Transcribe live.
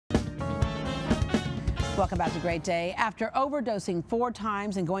Welcome back to Great Day. After overdosing 4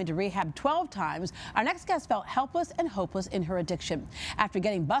 times and going to rehab 12 times, our next guest felt helpless and hopeless in her addiction. After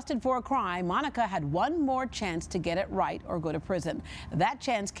getting busted for a crime, Monica had one more chance to get it right or go to prison. That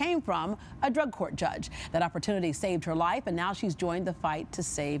chance came from a drug court judge. That opportunity saved her life, and now she's joined the fight to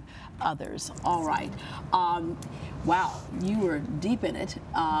save others. All right. Wow, you were deep in it,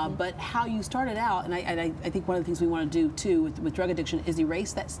 but how you started out, and I think one of the things we want to do too with drug addiction is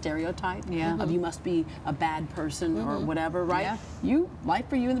erase that stereotype of you must be a bad person or whatever, right? Yeah. Life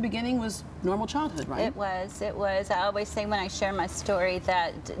for you in the beginning was normal childhood, right? It was. I always say when I share my story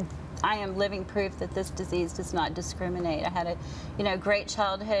that I am living proof that this disease does not discriminate. I had a, great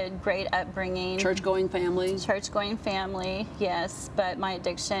childhood, great upbringing. Church-going family. Church-going family, yes. But my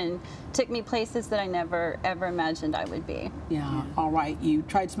addiction took me places that I never, ever imagined I would be. Yeah, all right. You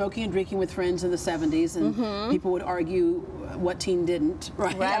tried smoking and drinking with friends in the 70s, and people would argue what teen didn't,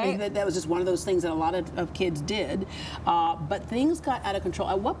 right? I mean, that was just one of those things that a lot of kids did. But things got out of control.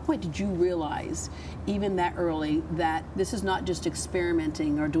 At what point did you realize, even that early, that this is not just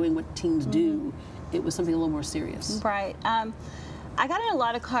experimenting or doing what teens do, it was something a little more serious? Right. I got in a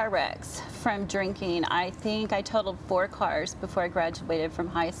lot of car wrecks from drinking. I think I totaled 4 cars before I graduated from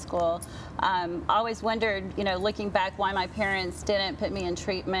high school. I always wondered, looking back, why my parents didn't put me in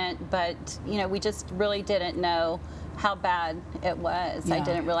treatment, but, we just really didn't know how bad it was. Yeah. I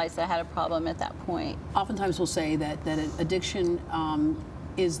didn't realize that I had a problem at that point. Oftentimes we'll say that addiction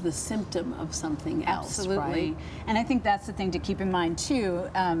is the symptom of something else. Absolutely. Right? And I think that's the thing to keep in mind too.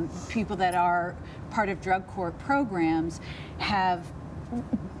 People that are part of drug court programs have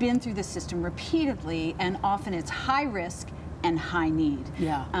been through the system repeatedly, and often it's high risk and high need.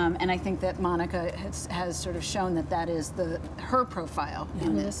 Yeah. And I think that Monica has sort of shown that is her profile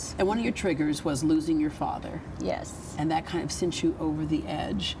in this. And one of your triggers was losing your father. Yes. And that kind of sent you over the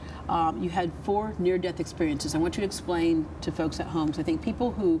edge. You had 4 near-death experiences. I want you to explain to folks at home, because I think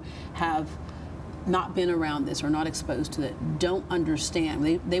people who have not been around this or not exposed to it don't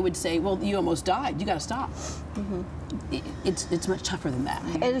understand. They would say, well, you almost died, you got to stop. It's much tougher than that.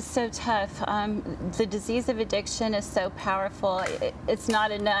 It is so tough. The disease of addiction is so powerful. It's not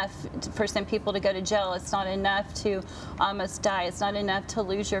enough for some people to go to jail. It's not enough to almost die. It's not enough to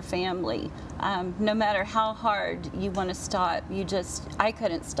lose your family. No matter how hard you want to stop, I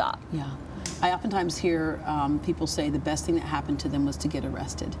couldn't stop. Yeah. I oftentimes hear people say the best thing that happened to them was to get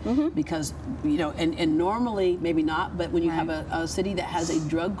arrested, because, and normally, maybe not, but when you have a city that has a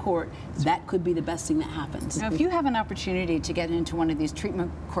drug court, that could be the best thing that happens. Now, if you have an opportunity to get into one of these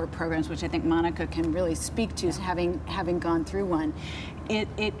treatment court programs, which I think Monica can really speak to, having gone through one,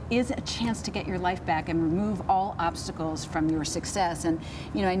 it is a chance to get your life back and remove all obstacles from your success. And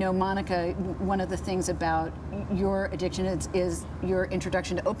I know, Monica, one of the things about your addiction is your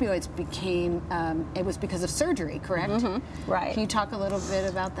introduction to opioids became it was because of surgery, correct? Right. Can you talk a little bit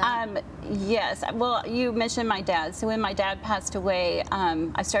about that? Yes. Well, you mentioned my dad. So when my dad passed away,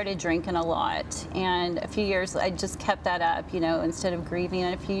 I started drinking a lot, and a few years I just kept that up, instead of grieving.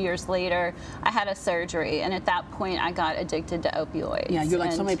 And a few years later, I had a surgery, and at that point, I got addicted to opioids. Yeah, you're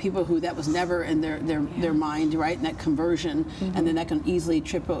like so many people who that was never in their mind, right? And that conversion, and then that can easily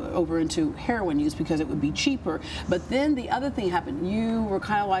trip over into heroin use because it would be cheaper. But then the other thing happened. You were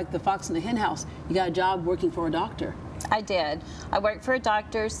kind of like the fox in the hen house. You got a job working for a doctor. I did. I worked for a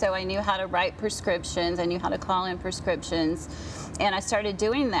doctor, so I knew how to write prescriptions. I knew how to call in prescriptions, and I started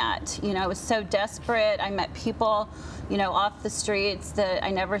doing that. I was so desperate. I met people, off the streets that I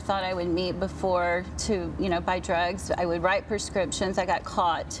never thought I would meet before to, buy drugs. I would write prescriptions. I got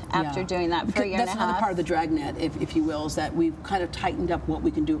caught after doing that for a year and a half. That's another part of the dragnet, if you will, is that we've kind of tightened up what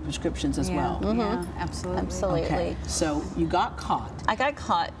we can do with prescriptions as well. Yeah, absolutely. Absolutely. Okay. So you got caught. I got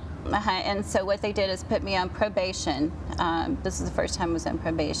caught. And so what they did is put me on probation. This is the first time I was on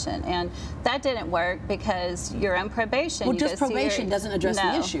probation, and that didn't work because you're on probation. Well, just probation doesn't address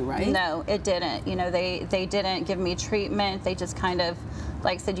the issue, right? No, it didn't. They didn't give me treatment. They just kind of,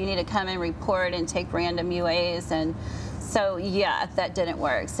 like said, you need to come and report and take random UAs, and so yeah, that didn't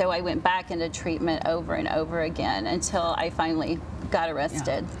work. So I went back into treatment over and over again until I finally got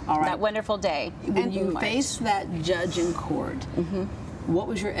arrested. All right. That wonderful day. When you faced that judge in court, what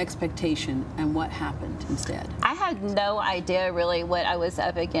was your expectation and what happened instead? I had no idea really what I was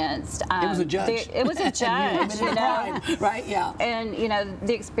up against. It was a judge. It was a judge, right? Yeah. And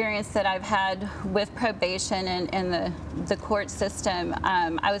the experience that I've had with probation and the court system,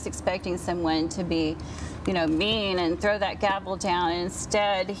 I was expecting someone to be, mean and throw that gavel down. And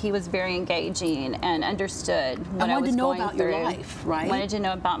instead, he was very engaging and understood what I was going through. Wanted to know about your life, right? Wanted to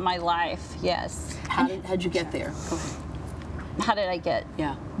know about my life. Yes. How'd you get there? Go ahead. how did I get?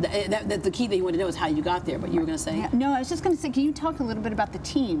 Yeah, that's the key that you want to know is how you got there. But you were going to say? Yeah. No, I was just going to say, can you talk a little bit about the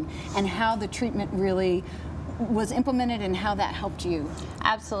team and how the treatment really was implemented and how that helped you?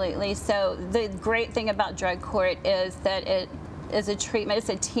 Absolutely. So the great thing about drug court is that it is a treatment, it's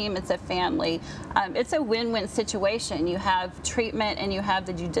a team, it's a family. It's a win-win situation. You have treatment and you have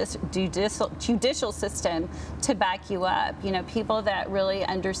the judicial system to back you up. You know, people that really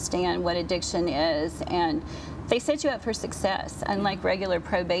understand what addiction is, and they set you up for success, unlike regular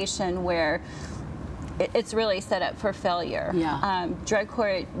probation where it's really set up for failure. Yeah. Drug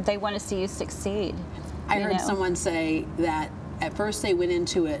court, they want to see you succeed. I heard someone say that at first they went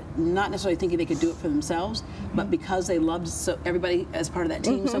into it not necessarily thinking they could do it for themselves, but because they loved everybody as part of that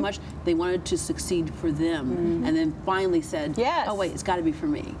team so much, they wanted to succeed for them, and then finally said, yes, oh wait, it's got to be for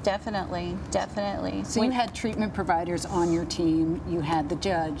me. Definitely, definitely. So you had treatment providers on your team, you had the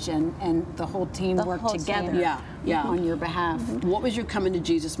judge, and the whole team worked together on your behalf. What was your coming to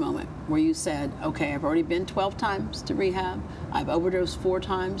Jesus moment where you said, okay, I've already been 12 times to rehab, I've overdosed 4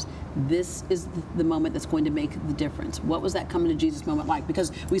 times, this is the moment that's going to make the difference? What was that coming to Jesus moment like?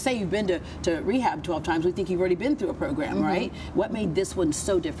 Because we say you've been to rehab 12 times, we think you've already been through a program, right? What made this one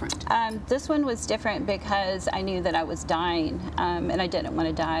so different? This one was different because I knew that I was dying, and I didn't want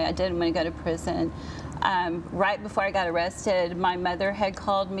to die. I didn't want to go to prison. Right before I got arrested, my mother had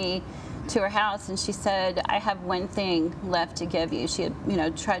called me to her house and she said, I have one thing left to give you. She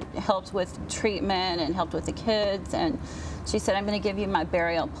had, helped with treatment and helped with the kids, and she said, I'm going to give you my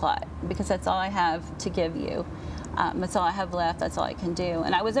burial plot because that's all I have to give you. That's all I have left. That's all I can do.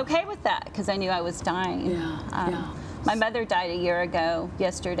 And I was okay with that because I knew I was dying. My mother died a year ago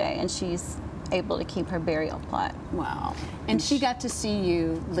yesterday, and she's able to keep her burial plot. Wow. And she got to see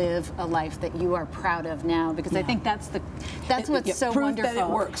you live a life that you are proud of now, because I think that's what's so proof wonderful. That it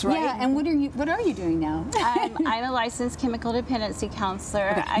works, right? Yeah. And what are you doing now? I'm a licensed chemical dependency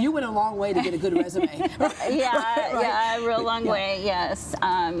counselor. Okay. You went a long way to get a good resume. Yeah, a real long way. Yes.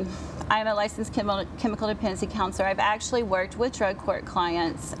 I'm a licensed chemical dependency counselor. I've actually worked with drug court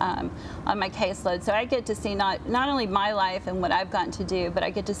clients on my caseload, so I get to see not only my life and what I've gotten to do, but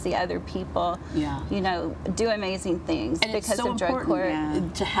I get to see other people, do amazing things and because it's so of drug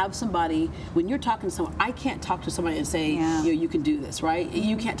court. To have somebody, when you're talking to someone, I can't talk to somebody and say, you can do this, right?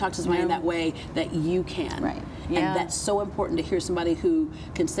 You can't talk to somebody in that way that you can. Right. And that's so important to hear somebody who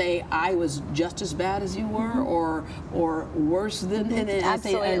can say, I was just as bad as you were, or worse than. And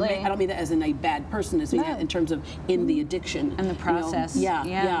Absolutely. I don't mean that as in a bad person, as in terms of in the addiction and the process.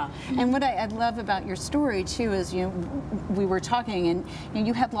 And what I love about your story too is, we were talking, and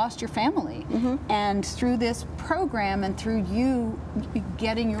you had lost your family, and through this program and through you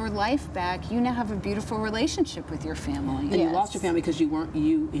getting your life back, you now have a beautiful relationship with your family. And you lost your family because you weren't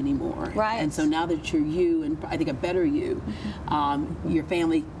you anymore. Right. And so now that you're you, and I think a better you, your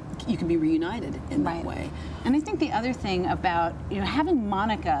family, you can be reunited in that way. And I think the other thing about having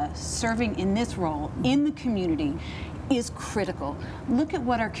Monica serving in this role in the community is critical. Look at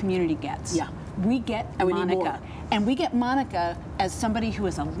what our community gets. We get Monica. And we get Monica as somebody who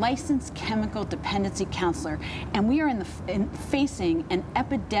is a licensed chemical dependency counselor. And we are facing an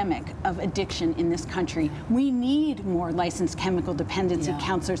epidemic of addiction in this country. We need more licensed chemical dependency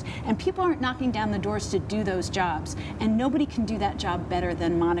counselors. And people aren't knocking down the doors to do those jobs. And nobody can do that job better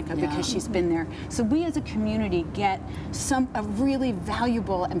than Monica because she's been there. So we as a community get a really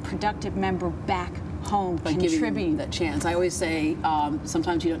valuable and productive member back home, by giving that chance. I always say,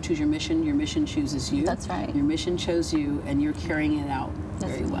 sometimes you don't choose your mission chooses you. That's right. Your mission chose you, and you're carrying it out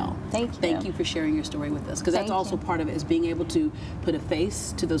very well. Thank you. Thank you for sharing your story with us, because that's also part of it, is being able to put a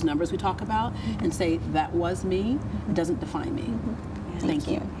face to those numbers we talk about and say, that was me, it doesn't define me. Thank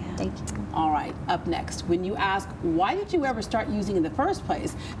you. Thank you. All right, up next, when you ask, why did you ever start using in the first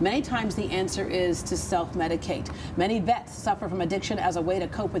place? Many times the answer is to self-medicate. Many vets suffer from addiction as a way to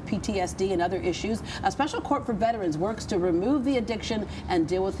cope with PTSD and other issues. A special court for veterans works to remove the addiction and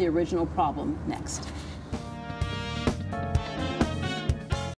deal with the original problem. Next.